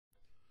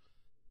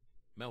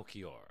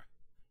Melchior.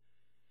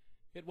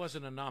 It was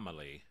an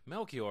anomaly.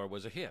 Melchior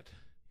was a hit.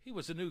 He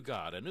was a new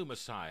god, a new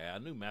messiah, a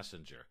new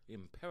messenger,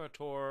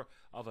 imperator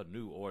of a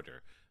new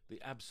order,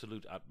 the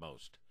absolute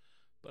utmost.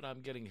 But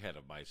I'm getting ahead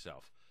of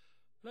myself.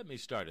 Let me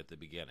start at the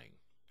beginning.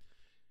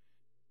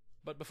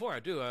 But before I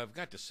do, I've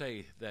got to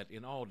say that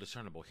in all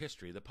discernible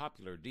history, the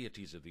popular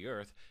deities of the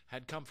earth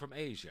had come from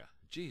Asia: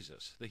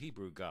 Jesus, the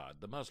Hebrew god,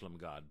 the Muslim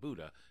god,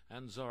 Buddha,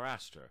 and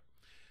Zoroaster.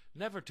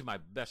 Never to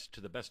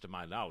the best of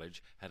my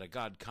knowledge, had a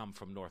god come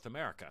from North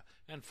America,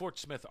 and Fort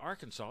Smith,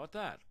 Arkansas at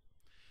that.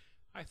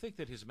 I think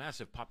that his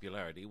massive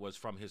popularity was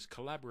from his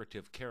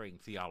collaborative, caring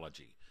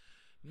theology.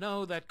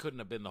 No, that couldn't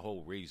have been the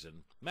whole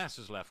reason.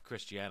 Masses left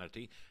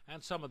Christianity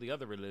and some of the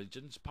other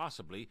religions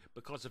possibly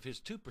because of his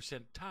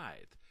 2%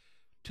 tithe.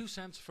 2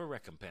 cents for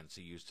recompense,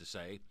 he used to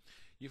say.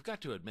 You've got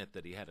to admit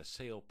that he had a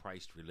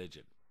sale-priced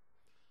religion.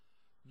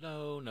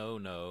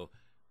 No.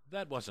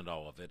 That wasn't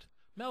all of it.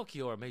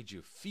 Melchior made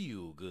you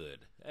feel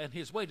good, and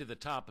his way to the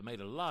top made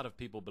a lot of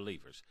people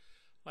believers.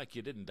 Like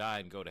you didn't die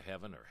and go to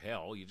heaven or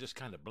hell, you just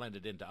kind of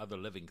blended into other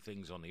living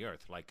things on the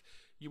earth, like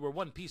you were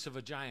one piece of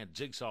a giant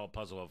jigsaw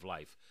puzzle of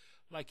life,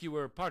 like you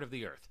were part of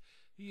the earth.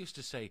 He used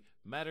to say,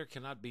 matter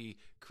cannot be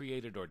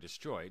created or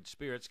destroyed,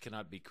 spirits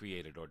cannot be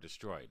created or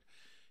destroyed.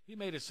 He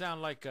made it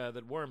sound like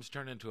that worms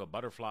turn into a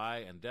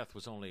butterfly, and death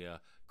was only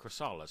a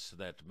chrysalis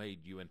that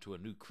made you into a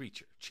new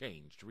creature,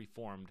 changed,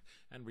 reformed,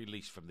 and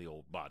released from the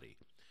old body.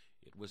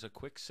 It was a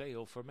quick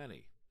sale for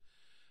many.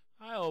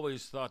 I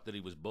always thought that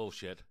he was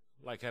bullshit,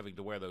 like having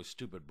to wear those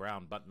stupid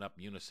brown button-up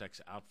unisex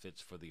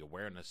outfits for the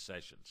awareness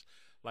sessions,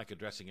 like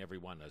addressing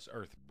everyone as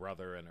Earth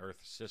Brother and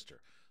Earth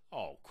Sister.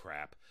 All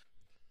crap.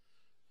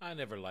 I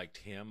never liked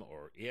him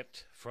or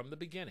it from the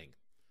beginning.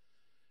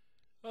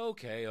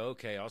 Okay,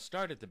 I'll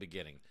start at the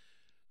beginning.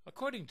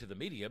 According to the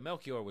media,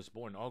 Melchior was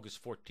born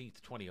August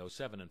 14th,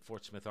 2007 in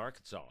Fort Smith,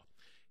 Arkansas.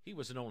 He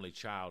was an only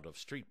child of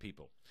street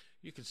people.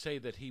 You could say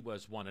that he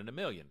was one in a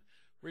million.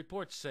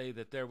 Reports say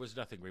that there was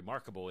nothing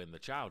remarkable in the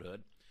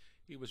childhood.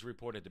 He was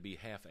reported to be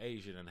half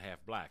Asian and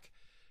half black,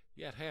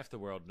 yet half the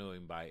world knew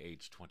him by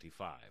age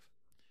 25.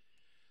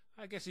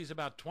 I guess he's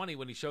about 20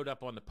 when he showed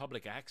up on the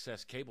public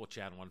access cable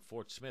channel in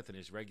Fort Smith in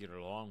his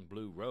regular long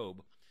blue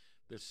robe.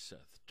 This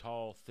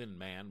tall, thin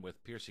man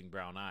with piercing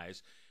brown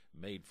eyes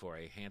made for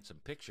a handsome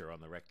picture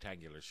on the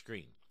rectangular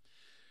screen.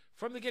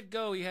 From the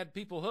get-go, he had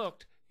people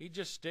hooked. He'd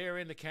just stare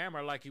in the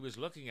camera like he was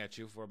looking at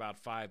you for about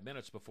 5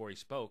 minutes before he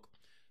spoke.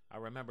 I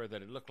remember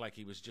that it looked like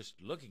he was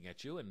just looking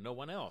at you and no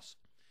one else.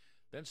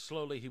 Then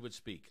slowly he would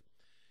speak.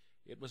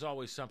 It was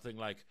always something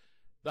like,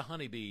 "The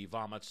honeybee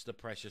vomits the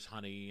precious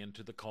honey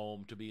into the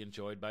comb to be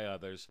enjoyed by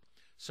others.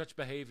 Such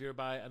behavior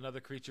by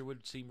another creature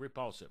would seem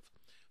repulsive.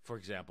 For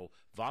example,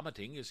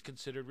 vomiting is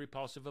considered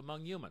repulsive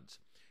among humans.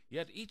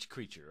 Yet each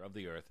creature of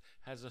the earth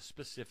has a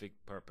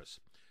specific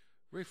purpose.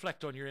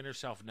 Reflect on your inner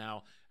self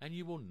now, and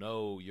you will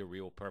know your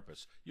real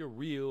purpose, your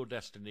real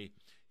destiny,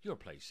 your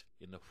place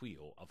in the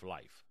wheel of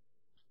life."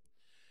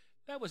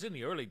 That was in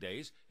the early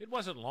days. It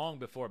wasn't long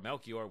before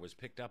Melchior was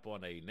picked up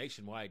on a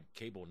nationwide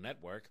cable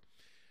network,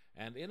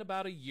 and in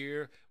about a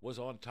year was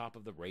on top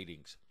of the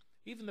ratings.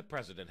 Even the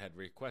president had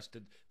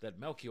requested that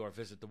Melchior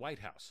visit the White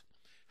House.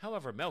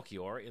 However,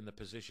 Melchior, in the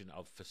position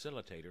of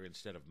facilitator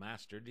instead of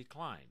master,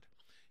 declined.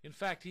 In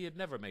fact, he had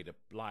never made a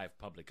live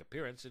public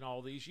appearance in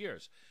all these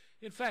years.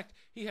 In fact,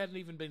 he hadn't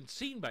even been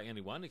seen by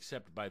anyone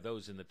except by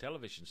those in the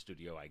television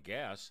studio, I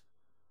guess.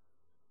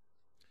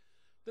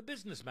 The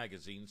business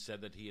magazine said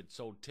that he had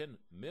sold 10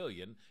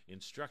 million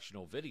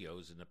instructional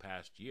videos in the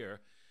past year.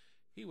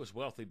 He was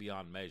wealthy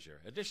beyond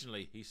measure.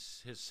 Additionally, his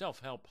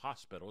self-help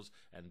hospitals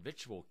and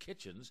virtual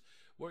kitchens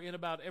were in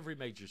about every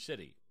major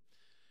city.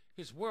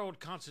 His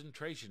World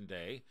Concentration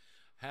Day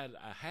had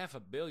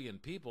 500 million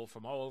people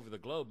from all over the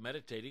globe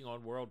meditating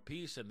on world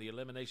peace and the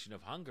elimination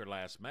of hunger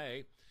last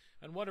May.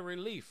 And what a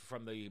relief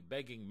from the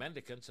begging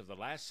mendicants of the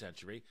last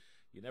century.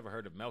 You never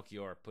heard of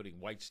Melchior putting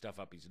white stuff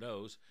up his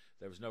nose.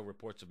 There was no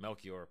reports of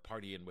Melchior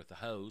partying with the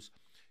hoes.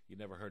 You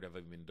never heard of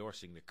him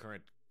endorsing the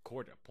current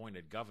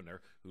court-appointed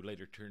governor, who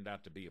later turned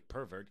out to be a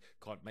pervert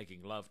caught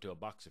making love to a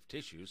box of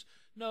tissues.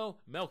 No,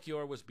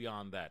 Melchior was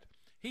beyond that.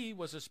 He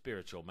was a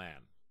spiritual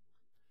man.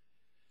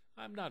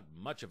 I'm not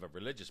much of a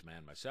religious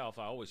man myself.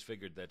 I always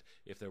figured that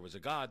if there was a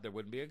God, there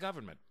wouldn't be a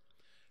government.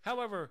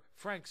 However,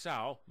 Frank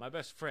Sowell, my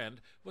best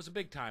friend, was a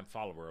big-time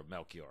follower of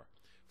Melchior.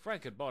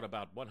 Frank had bought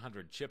about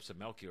 100 chips of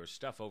Melchior's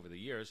stuff over the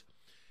years.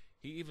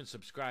 He even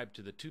subscribed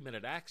to the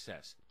 2-minute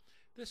access.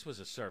 This was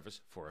a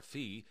service for a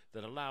fee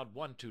that allowed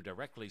one to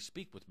directly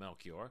speak with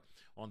Melchior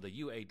on the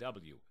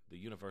UAW, the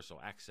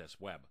Universal Access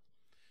Web.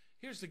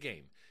 Here's the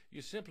game.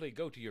 You simply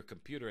go to your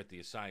computer at the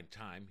assigned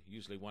time.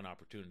 Usually one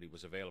opportunity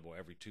was available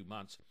every 2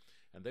 months,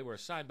 and they were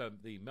assigned by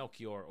the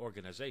Melchior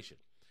organization.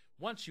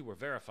 Once you were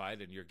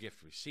verified and your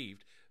gift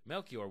received,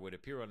 Melchior would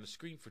appear on the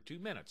screen for 2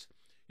 minutes.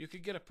 You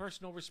could get a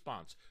personal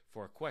response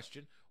for a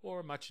question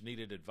or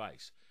much-needed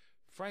advice.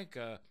 Frank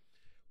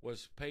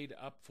was paid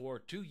up for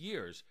 2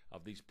 years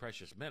of these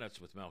precious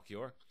minutes with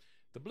Melchior.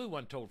 The blue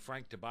one told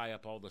Frank to buy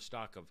up all the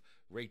stock of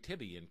Ray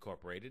Tibby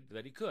Incorporated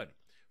that he could.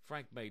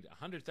 Frank made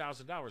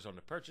 $100,000 on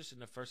the purchase in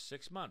the first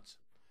 6 months.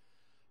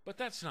 But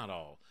that's not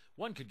all.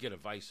 One could get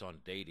advice on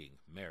dating,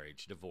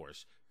 marriage,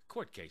 divorce,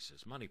 court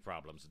cases, money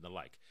problems, and the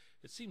like.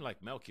 It seemed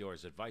like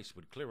Melchior's advice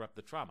would clear up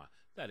the trauma.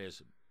 That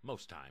is,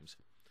 most times.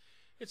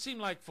 It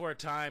seemed like for a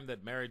time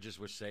that marriages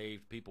were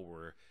saved, people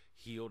were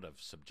healed of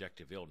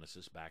subjective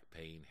illnesses, back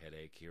pain,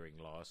 headache, hearing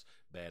loss,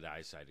 bad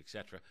eyesight,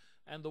 etc.,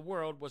 and the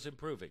world was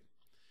improving.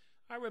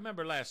 I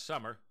remember last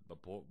summer,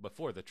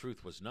 before the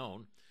truth was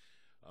known,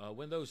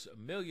 when those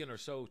million or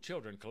so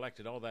children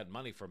collected all that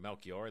money for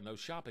Melchior in those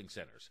shopping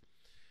centers.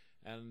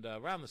 And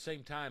around the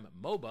same time,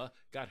 MOBA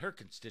got her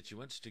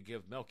constituents to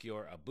give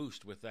Melchior a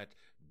boost with that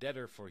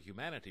Deader for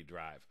Humanity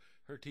drive.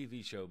 Her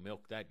TV show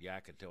milked that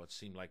yak until it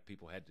seemed like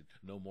people had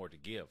no more to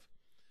give.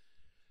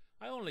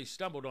 I only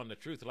stumbled on the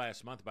truth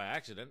last month by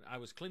accident. I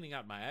was cleaning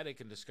out my attic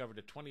and discovered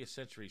a 20th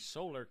century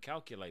solar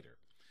calculator.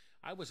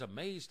 I was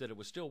amazed that it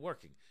was still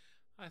working.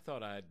 I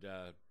thought I'd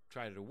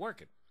try to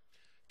work it.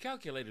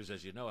 Calculators,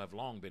 as you know, have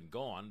long been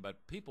gone,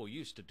 but people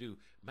used to do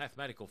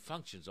mathematical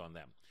functions on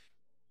them.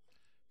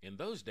 In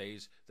those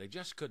days, they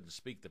just couldn't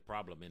speak the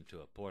problem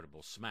into a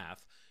portable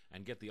smath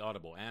and get the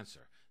audible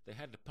answer. They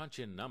had to punch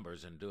in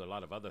numbers and do a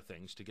lot of other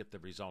things to get the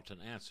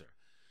resultant answer.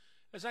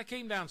 As I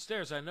came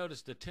downstairs, I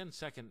noticed a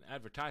 10-second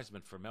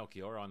advertisement for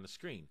Melchior on the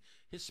screen.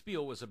 His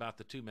spiel was about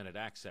the 2-minute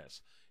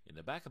access. In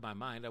the back of my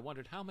mind, I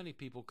wondered how many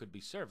people could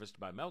be serviced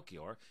by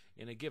Melchior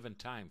in a given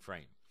time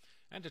frame.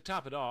 And to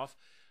top it off,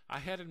 I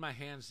had in my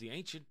hands the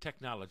ancient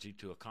technology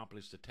to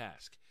accomplish the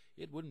task.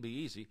 It wouldn't be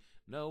easy.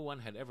 No one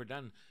had ever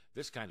done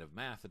this kind of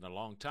math in a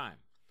long time.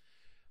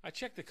 I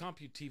checked the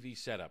CompuTV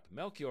setup.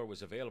 Melchior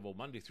was available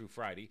Monday through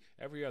Friday,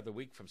 every other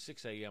week from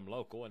 6 a.m.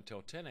 local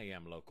until 10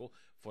 a.m. local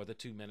for the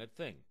 2-minute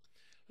thing.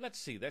 Let's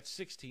see, that's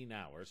 16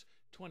 hours,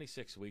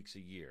 26 weeks a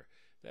year.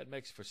 That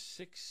makes for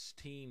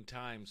 16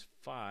 times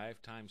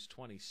 5 times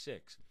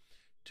 26,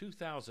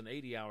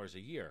 2,080 hours a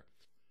year.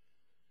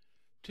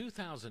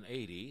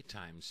 2,080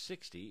 times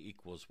 60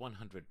 equals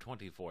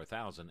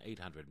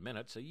 124,800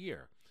 minutes a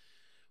year.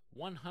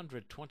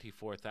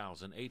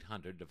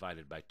 124,800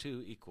 divided by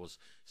 2 equals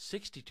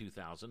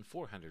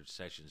 62,400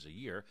 sessions a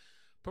year,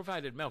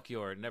 provided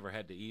Melchior never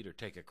had to eat or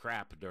take a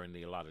crap during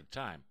the allotted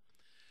time.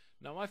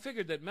 Now, I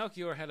figured that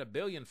Melchior had 1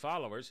 billion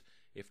followers.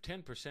 If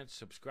 10%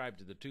 subscribed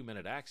to the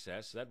 2-minute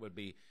access, that would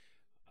be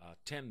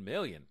 10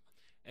 million.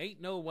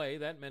 Ain't no way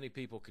that many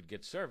people could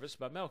get service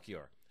by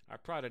Melchior. I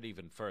prodded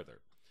even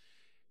further.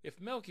 If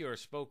Melchior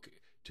spoke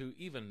to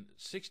even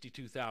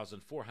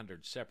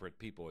 62,400 separate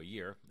people a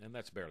year, and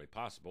that's barely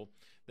possible,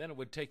 then it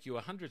would take you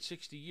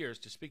 160 years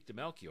to speak to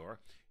Melchior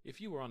if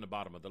you were on the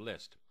bottom of the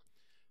list.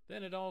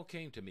 Then it all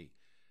came to me.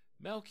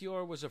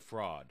 Melchior was a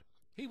fraud.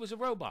 He was a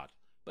robot,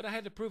 but I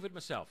had to prove it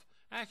myself.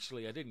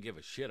 Actually, I didn't give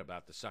a shit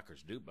about the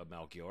sucker's dupe of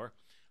Melchior.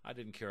 I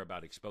didn't care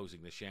about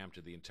exposing the sham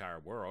to the entire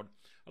world.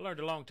 I learned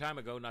a long time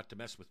ago not to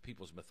mess with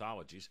people's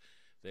mythologies.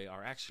 They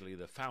are actually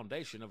the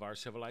foundation of our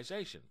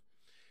civilization.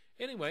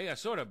 Anyway, I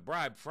sort of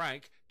bribed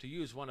Frank to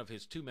use one of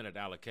his 2-minute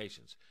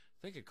allocations.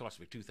 I think it cost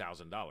me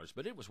 $2,000,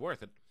 but it was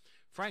worth it.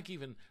 Frank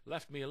even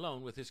left me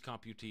alone with his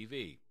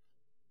CompuTV.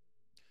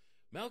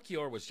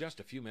 Melchior was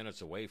just a few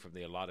minutes away from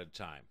the allotted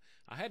time.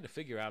 I had to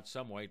figure out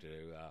some way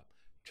to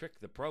trick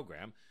the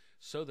program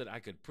so that I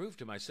could prove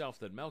to myself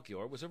that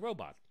Melchior was a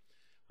robot.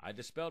 I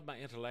dispelled my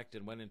intellect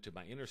and went into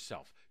my inner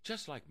self,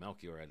 just like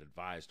Melchior had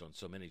advised on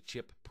so many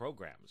chip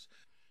programs.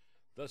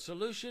 The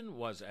solution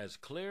was as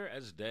clear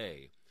as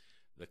day.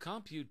 The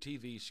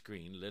CompuTV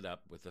screen lit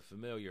up with the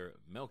familiar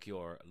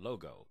Melchior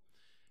logo.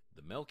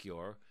 The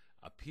Melchior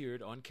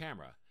appeared on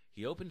camera.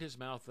 He opened his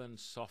mouth and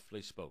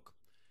softly spoke.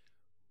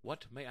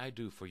 "What may I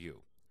do for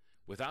you?"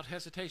 Without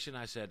hesitation,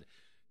 I said,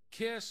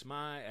 "Kiss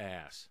my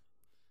ass."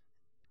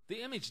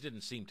 The image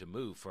didn't seem to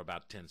move for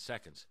about 10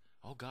 seconds.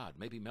 Oh, God,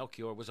 maybe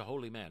Melchior was a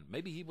holy man.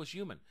 Maybe he was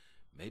human.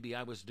 Maybe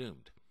I was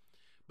doomed.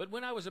 But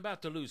when I was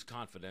about to lose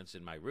confidence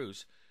in my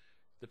ruse,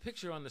 the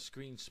picture on the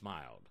screen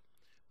smiled.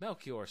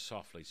 Melchior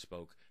softly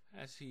spoke,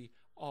 as he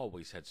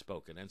always had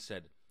spoken, and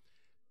said,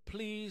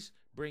 "Please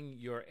bring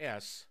your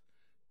S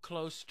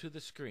close to the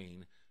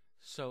screen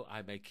so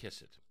I may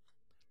kiss it."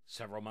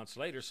 Several months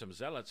later, some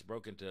zealots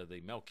broke into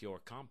the Melchior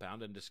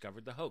compound and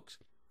discovered the hoax.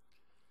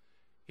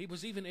 He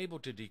was even able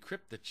to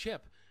decrypt the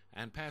chip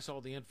and pass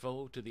all the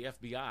info to the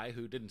FBI,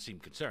 who didn't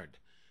seem concerned.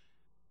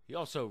 He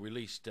also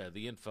released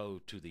the info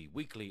to the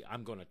weekly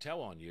I'm Gonna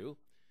Tell on You.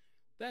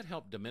 That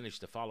helped diminish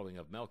the following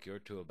of Melchior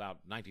to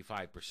about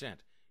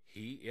 95%.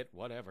 He, it,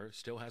 whatever,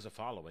 still has a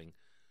following.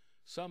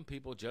 Some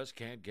people just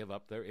can't give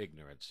up their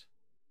ignorance.